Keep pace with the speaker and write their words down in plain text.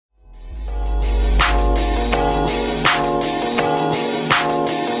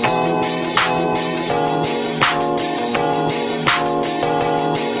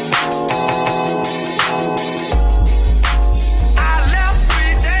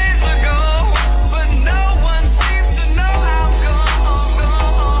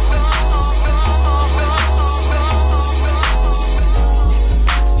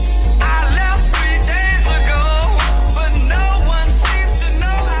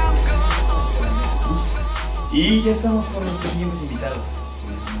Y ya estamos con nuestros siguientes invitados.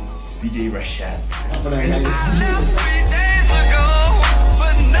 DJ Rashad.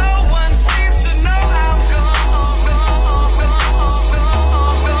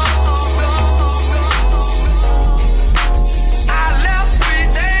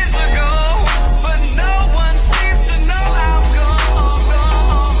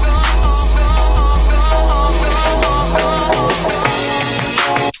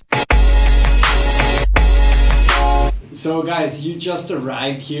 So guys, you just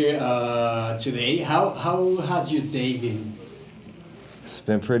arrived here today. How has your day been? It's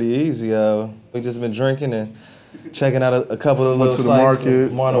been pretty easy. We just been drinking and checking out a couple of Went little to the sites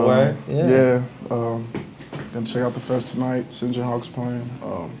market. Monterrey. Gonna check out the fest tonight. St. Hawks playing.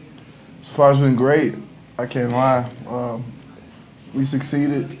 So far, it's been great. I can't lie. We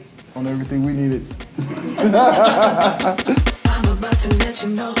succeeded on everything we needed. I'm about to let you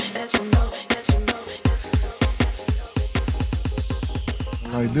know, let you know.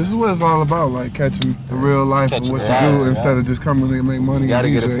 Like, this is what it's all about, like catching the real life of what you do instead of just coming to make money. You gotta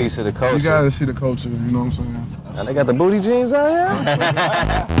and get a DJ. piece of the culture. You gotta see the culture, you know what I'm saying? And they got the booty jeans out here?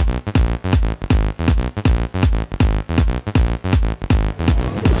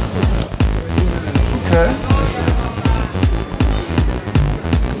 Okay.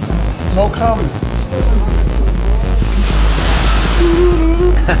 No comment.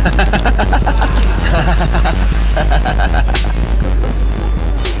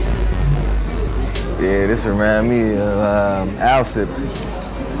 Yeah, this remind me of Alsip.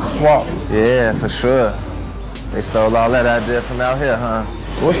 Swap. Yeah, for sure. They stole all that idea from out here, huh?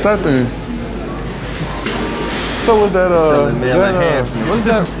 What's that thing? So was that Selling male enhancement. What's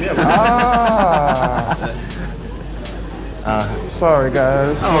that? Sorry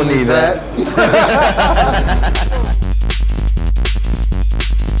guys. I don't need that.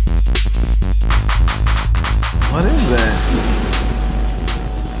 What is that?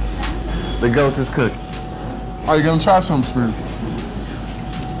 The ghost is cooking. Are you gonna try some, Spinn?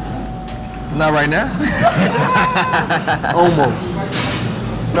 Not right now. Almost.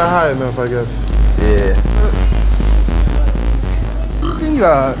 Not high enough, I guess. Yeah. You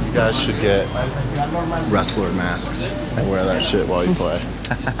got. You guys should get wrestler masks and wear that shit while you play.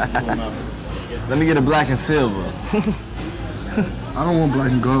 Let me get a black and silver. I don't want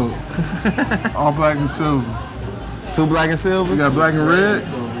black and gold. All black and silver. 2 black and silvers? You got black and red?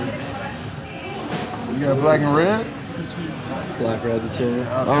 You got black and red? Black, red, and silver.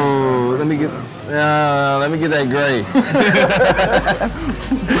 Oh, let me get that gray.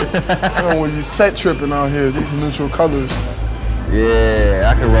 I don't want you set tripping out here. These are neutral colors.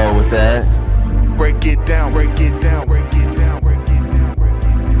 Yeah, I can roll with that. Break it down, break it down, break it down, break it down, break it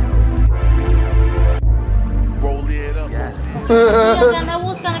down, break it down. Roll it up.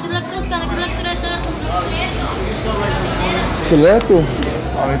 Stiletto.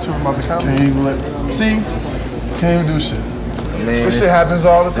 Oh, they tripping about the camera. Can't even let. See? Can't even do shit. I mean, This shit happens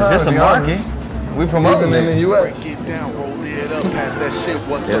all the time. It's just a market. We promote Even in the U.S. Break it down, roll it up, pass that shit.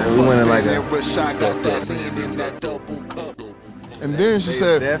 What the Yeah, we went in like fuck? a- Rashad got that lean in that double cup. And then she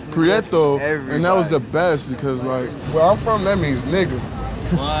said Prieto, and that was the best because, like, where I'm from, that means nigga.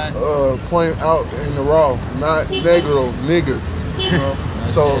 What? Point out in the raw, not negro, nigger. You know?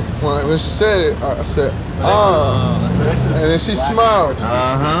 So when she said it, I said, and then she smiled.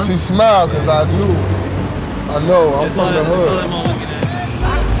 She smiled because I know I'm from the hood.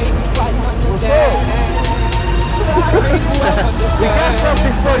 What's up? We got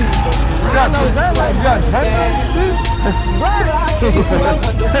something for you. We got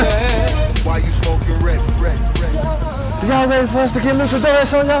Why you smoking red? Y'all ready for us to get loose and throw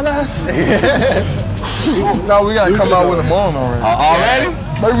that on y'all ass? No, we gotta come out with them on already. Already?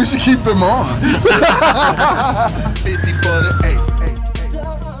 Maybe we should keep them on. 50 for the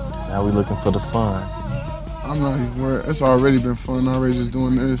 8. Now we looking for the fun. I'm not even worried. It's already been fun already just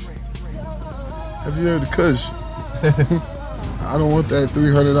doing this. Have you heard the Kush? I don't want that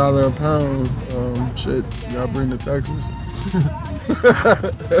 $300 a pound shit. Y'all bring to Texas.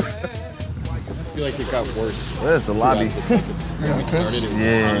 I feel like it got worse. Where's the lobby?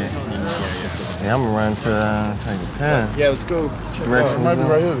 Yeah. Yeah, I'm gonna run to take a pen. Yeah, let's go. Directions. Might be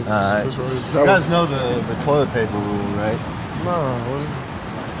right here. Alright. You guys know the toilet paper rule, right? Nah, what is it?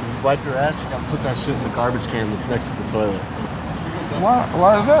 You wipe your ass, you gotta put that shit in the garbage can that's next to the toilet.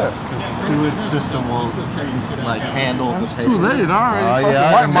 Why is that? Because the sewage system will like handle It's the too paper. late. I already fucking yeah,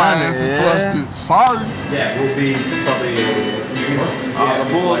 I wiped my done it, ass and yeah. flushed it. Sorry. Yeah, we'll be probably. The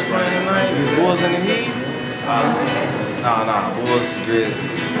Bulls playing tonight? Bulls in the Heat? Nah, Bulls,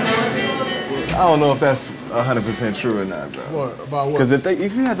 Grizzlies. I don't know if that's 100% true or not, bro. What? About what? Because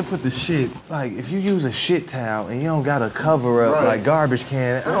if you had to put the shit, like if you use a shit towel and you don't got to cover up like garbage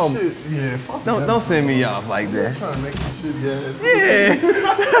can, shit, yeah, fuck don't send me off like that. I'm trying to make this shit,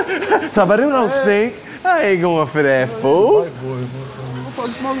 Yeah. Talk about it don't stink. I ain't going for that fool. White boy,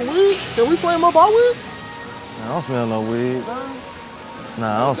 motherfucker smoking weed? Can we flame up our weed? I don't smell no weed.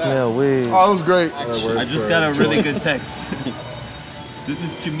 Nah, I don't smell weed. Oh, it was great. I just got a really good text. This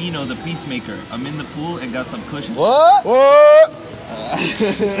is Chimino, the peacemaker. I'm in the pool and got some cushion. What? What?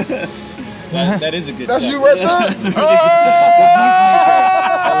 That is a good That's text. you right there? That's a really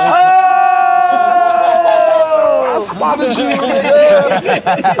I spotted you.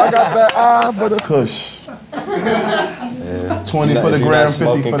 I got that eye for the kush. Yeah. 20 for the gram,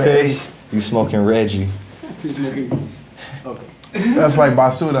 50 for the 8. You smoking Reggie. Okay. That's like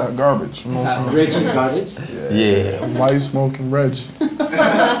Basuda, garbage. You know what I'm saying? Reggie's garbage? Yeah. Why you smoking Reggie?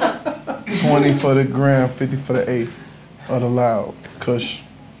 20 for the gram, 50 for the 8 of the loud kush.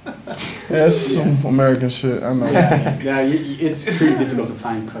 That's some American shit, I know. Yeah, it's pretty difficult to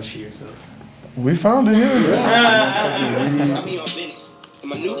find kush here, so. We found it here.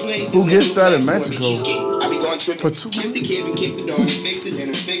 Who gets that in Mexico? For 2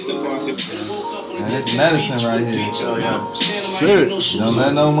 It's medicine right here. Shit. Don't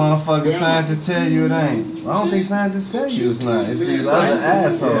let no motherfucking scientist tell you it ain't. I don't think scientists tell you it's not. It's these other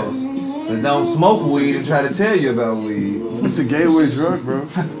assholes that don't smoke weed and try to tell you about weed. It's a gateway drug, bro.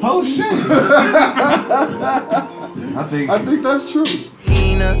 Oh shit. I think that's true.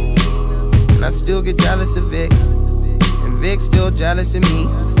 And I still get jealous of Vic, and Vic's still jealous of me.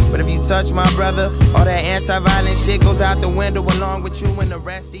 But if you touch my brother, all that anti-violent shit goes out the window along with you and the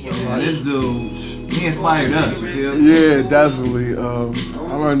rest of your this dude, he inspired us, you feel? Yeah, definitely.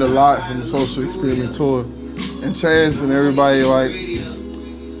 I learned a lot from the Social Experiment Tour. And Chance and everybody, like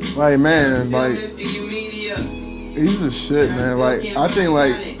man, like, he's the shit, man. Like, I think,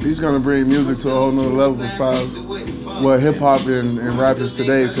 like, he's gonna bring music to a whole nother level besides what hip-hop and rap is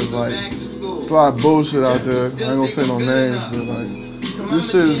today, because, like, there's a lot of bullshit out there. I ain't gonna say no names, but, like,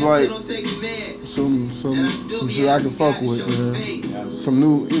 this shit is, like, some shit I can fuck with, man. Some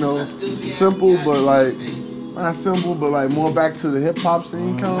new, you know, simple, but, like, not simple, but, like, more back to the hip-hop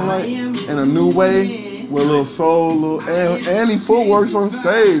scene, kind of, like, in a new way, with a little soul, and he footworks on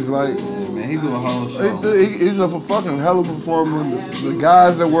stage, like, Man, he do a whole show. he's a fucking hell of a performer. The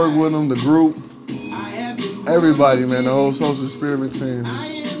guys that work with him, the group, everybody, man, the whole Social Experiment team.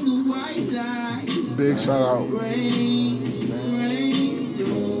 Big shout out.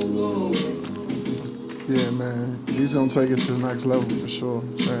 Yeah, man, he's gonna take it to the next level for sure.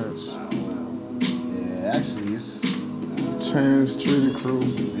 Chance. Yeah, actually, it's Chance, Treaty Crew.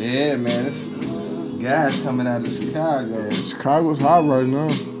 yeah, man. This guys coming out of Chicago. Yeah, Chicago's hot right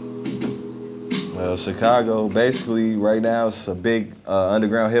now. Well, Chicago, basically, right now, it's a big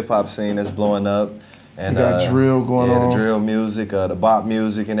underground hip-hop scene that's blowing up. And You got drill going on. Yeah, the drill music, the bop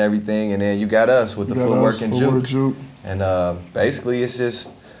music and everything. And then you got us with the footwork and juke. And basically, it's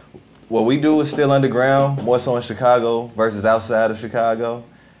just, what we do is still underground, more so in Chicago versus outside of Chicago.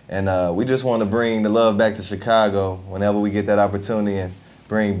 And we just want to bring the love back to Chicago whenever we get that opportunity and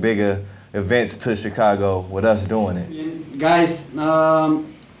bring bigger events to Chicago with us doing it. Guys,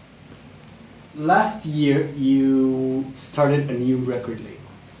 last year you started a new record label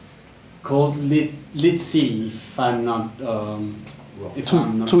called Lit City, if I'm not wrong.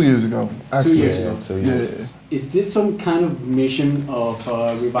 Two years ago, actually. 2 years ago. So yeah. Is this some kind of mission of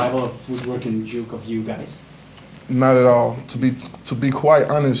revival of footwork and juke of you guys? Not at all. To be quite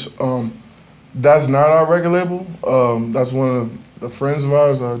honest, that's not our record label. That's one of the friends of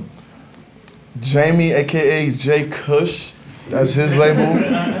ours, Jamie, aka J Kush. That's his label.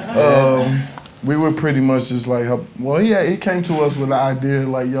 We were pretty much just like, well, he came to us with the idea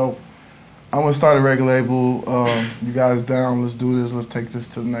like, yo, I want to start a record label. You guys down? Let's do this. Let's take this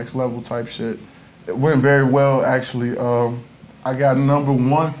to the next level type shit. It went very well, actually. I got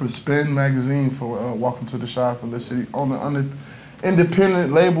 #1 for Spinn magazine for Welcome to the Shy for Lit City on the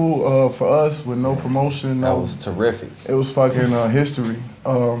independent label for us with no promotion. That was terrific. It was fucking history.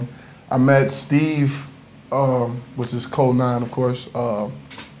 I met Steve, which is Code 9, of course,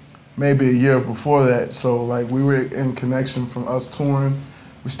 maybe a year before that. So like we were in connection from us touring.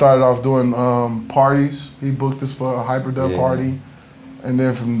 We started off doing parties. He booked us for a hyperdub party. And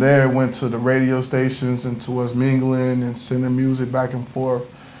then from there, went to the radio stations and to us mingling and sending music back and forth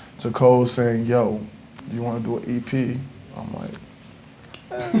to Cole saying, yo, you want to do an EP? I'm like,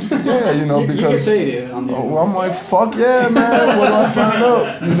 yeah, you know, because you can say it on the I'm like, fuck yeah, man, what do I sign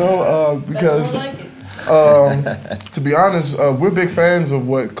up? You know, because to be honest, we're big fans of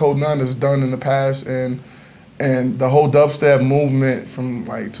what Code 9 has done in the past, and And the whole dubstep movement from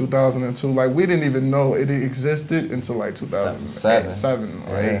like 2002, like we didn't even know it existed until like 2007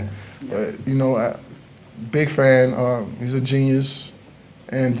 or 8. But you know, big fan. He's a genius,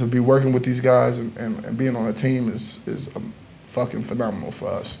 and to be working with these guys and being on a team is fucking phenomenal for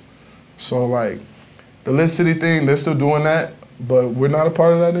us. So like the Lit City thing, they're still doing that, but we're not a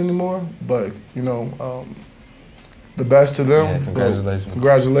part of that anymore. But you know, the best to them. Yeah, congratulations.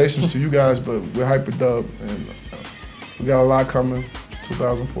 Congratulations to you guys, but we're Hyper Dub, and we got a lot coming.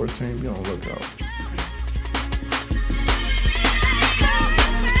 2014, be on the lookout.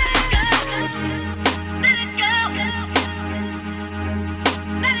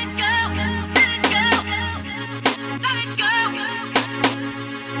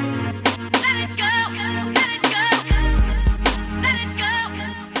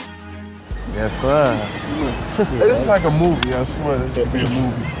 Yes, sir. It's like a movie, I swear. This could be a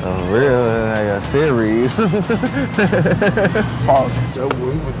movie. A real, like a series. Fuck, it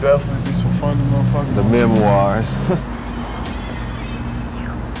would definitely be some funny motherfuckers. The memoirs.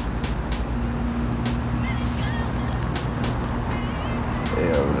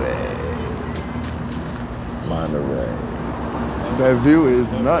 Monterey. That view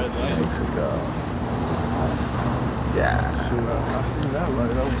is nuts. Mexico. Yeah. I seen that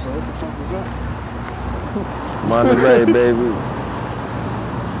light. What the fuck was that? Monterey, baby.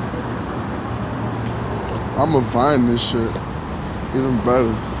 I'ma find this shit even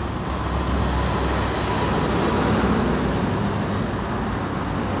better.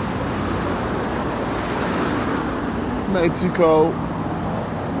 Mexico.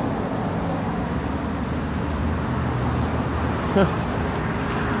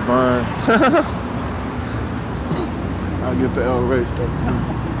 Fine. I'll get the El Rey stuff.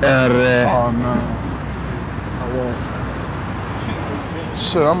 Oh no. I won't.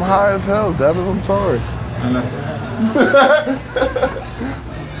 Shit, I'm high as hell, Devin. I'm sorry.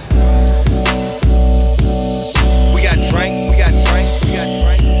 We got drink, we got drink, we got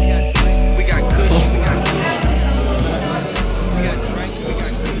drink, we got drink, we got kush, we got kush. We got drink, we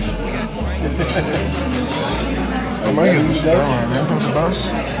got kush, we got drink. I might get the Sterling, man. That's the best.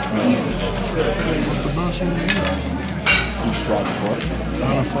 What's the best one? You strong what?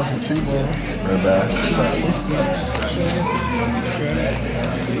 Not a fucking T-ball. Real bad.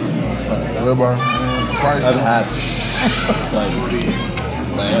 Ribeye. I've had like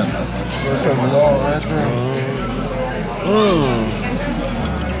lamb. That says it all right there.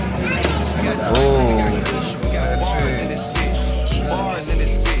 Bars in this bitch. Bars in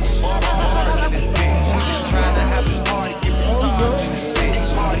this bitch. Bars in this bitch. Trying to have a party, get retarded in this bitch.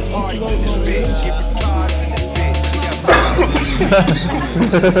 Party in this bitch. Get retarded in this bitch. We got bars in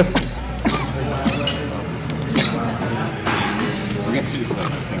this bitch. We're gonna do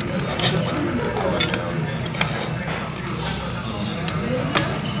something similar.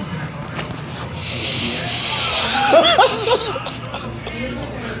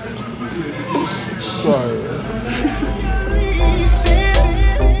 Sorry.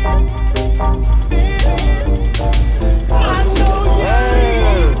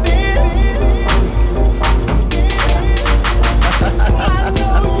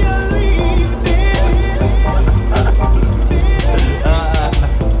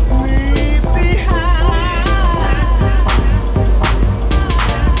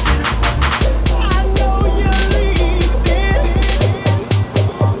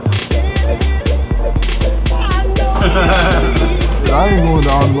 I ain't going to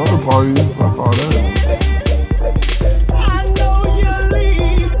all the other parties. Fuck all that.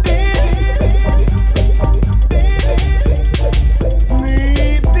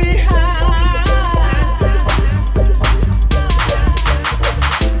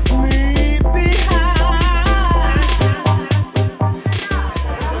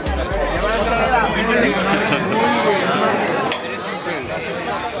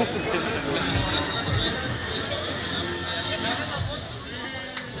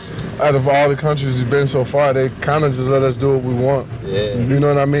 Out of all the countries we've been so far, they kind of just let us do what we want. Yeah. You know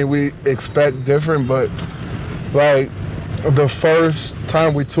what I mean? We expect different, but like the first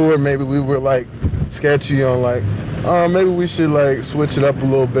time we toured, maybe we were like sketchy on like, maybe we should like switch it up a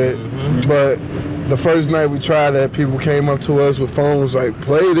little bit. But the first night we tried that, people came up to us with phones like,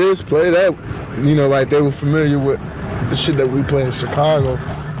 play this, play that. You know, like they were familiar with the shit that we play in Chicago.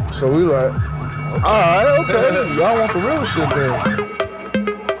 So we like, all right, okay, y'all want the real shit then.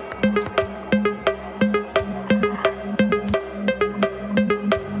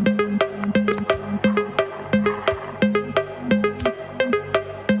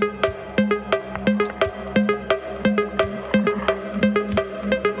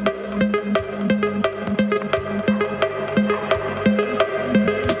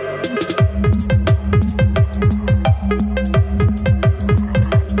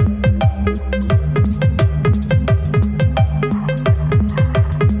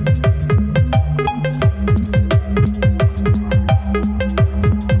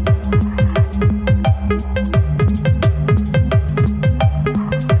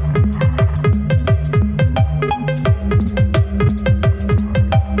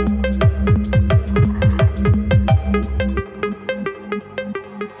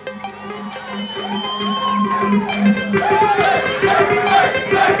 DJ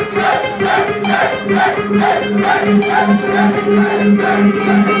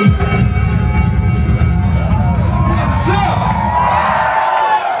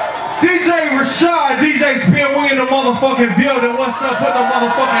Rashad, DJ Spinn, we in the motherfucking building. What's up? Put the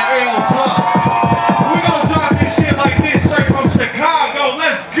motherfucking L's up. We gonna drop this shit like this straight from Chicago.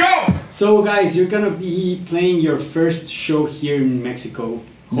 Let's go! So guys, you're gonna be playing your first show here in Mexico,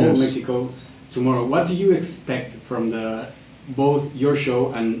 whole Mexico, tomorrow. What do you expect from both your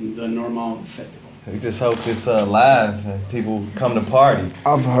show and the NRMAL festival? We just hope it's live and people come to party.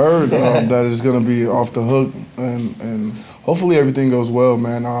 I've heard that it's gonna be off the hook, and hopefully everything goes well,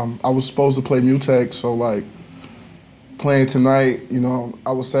 man. I was supposed to play Mutex, so like playing tonight, you know,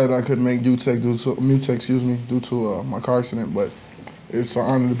 I was sad I couldn't make Mutex due to my car accident, but it's an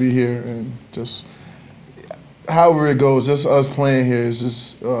honor to be here, and just however it goes, just us playing here is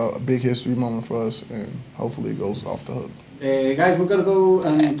just a big history moment for us, and hopefully it goes off the hook. Guys, we're gonna go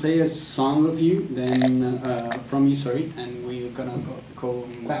and play a song of you, then from you, sorry, and we're gonna go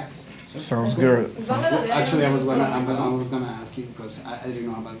back. Sounds good. Actually, I was gonna ask you because I didn't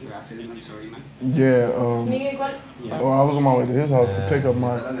know about your accident. I'm sorry, man. Yeah. Well, I was on my way to his house to pick up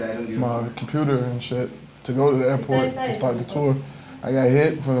my computer and shit to go to the airport to start the tour. I got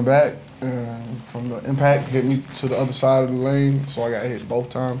hit from the back, from the impact, hit me to the other side of the lane, so I got hit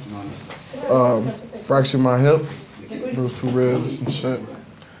both times. Fractured my hip, bruised 2 ribs and shit.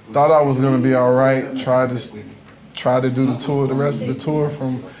 Thought I was gonna be all right. Tried to do the tour, the rest of the tour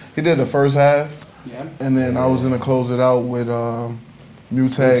from. He did the first half, and then I was gonna close it out with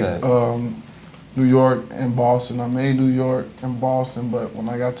Mutex, New York and Boston. I made New York and Boston, but when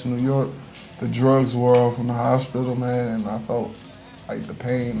I got to New York, the drugs wore off from the hospital, man, and I felt like the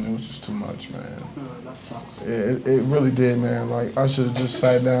pain, it was just too much, man. That sucks. It really did, man. Like, I should have just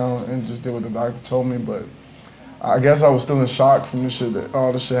sat down and just did what the doctor told me, but I guess I was still in shock from the shit, that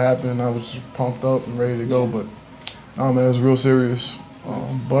all this shit happened, and I was just pumped up and ready to go, but man, it was real serious.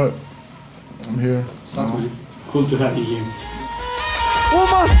 But I'm here. Sucks, man. Cool to have you here. Where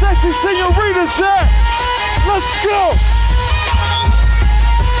my sexy senoritas at? Let's go!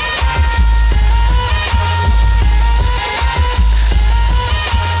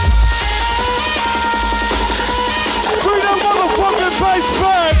 Bring that motherfucking bass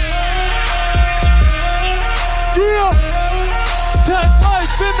back! Yeah!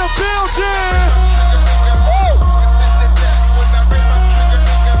 Teklife in the building! Woo!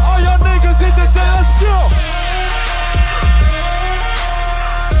 All y'all niggas hit the dance, let's go!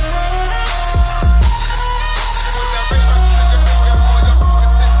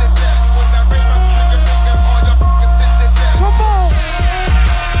 Come on!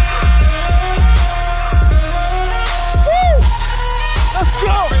 Woo! Let's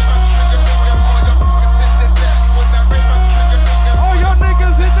go! All y'all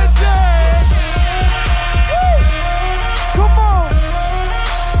niggas hit the dance! Woo! Come on!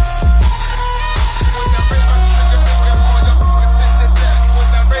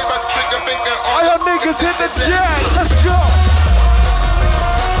 All y'all niggas hit the jack, let's go!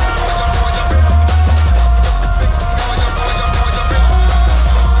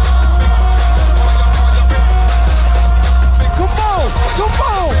 Come on, come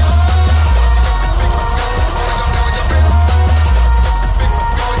on!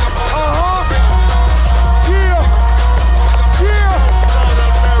 Yeah, yeah!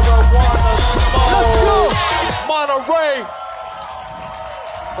 Let's go! Monterrey!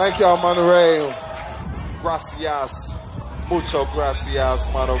 Thank y'all, Monterrey. Gracias. Mucho gracias,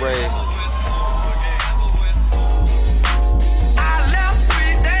 Monterrey.